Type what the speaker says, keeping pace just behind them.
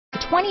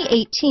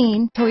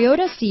2018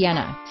 Toyota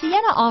Sienna.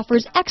 Sienna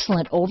offers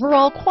excellent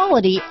overall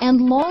quality and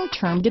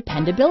long-term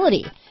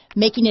dependability,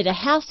 making it a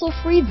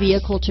hassle-free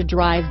vehicle to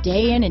drive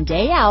day in and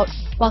day out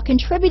while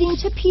contributing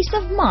to peace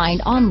of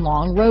mind on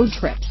long road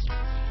trips.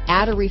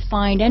 Add a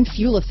refined and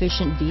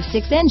fuel-efficient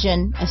V6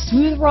 engine, a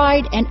smooth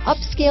ride, and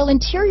upscale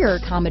interior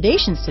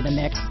accommodations to the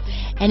mix,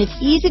 and it's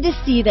easy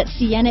to see that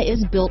Sienna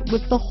is built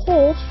with the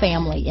whole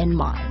family in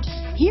mind.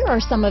 Here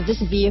are some of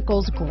this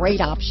vehicle's great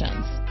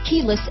options: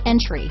 keyless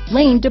entry,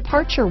 lane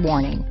departure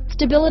warning,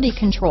 stability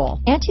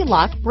control,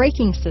 anti-lock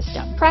braking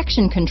system,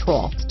 traction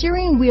control,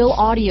 steering wheel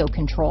audio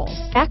controls,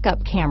 backup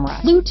camera,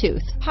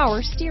 Bluetooth,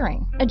 power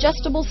steering,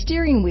 adjustable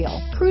steering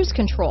wheel, cruise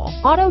control,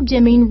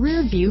 auto-dimming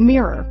rear view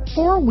mirror,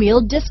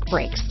 four-wheel disc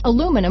brakes,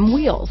 aluminum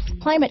wheels,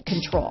 climate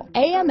control,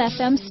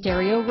 AM/FM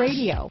stereo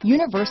radio,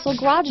 universal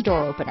garage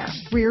door opener,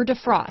 rear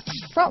defrost,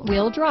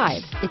 front-wheel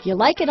drive. If you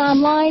like it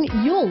online,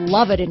 you'll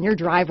love it in your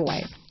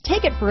driveway.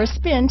 Take it for a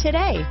spin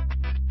today.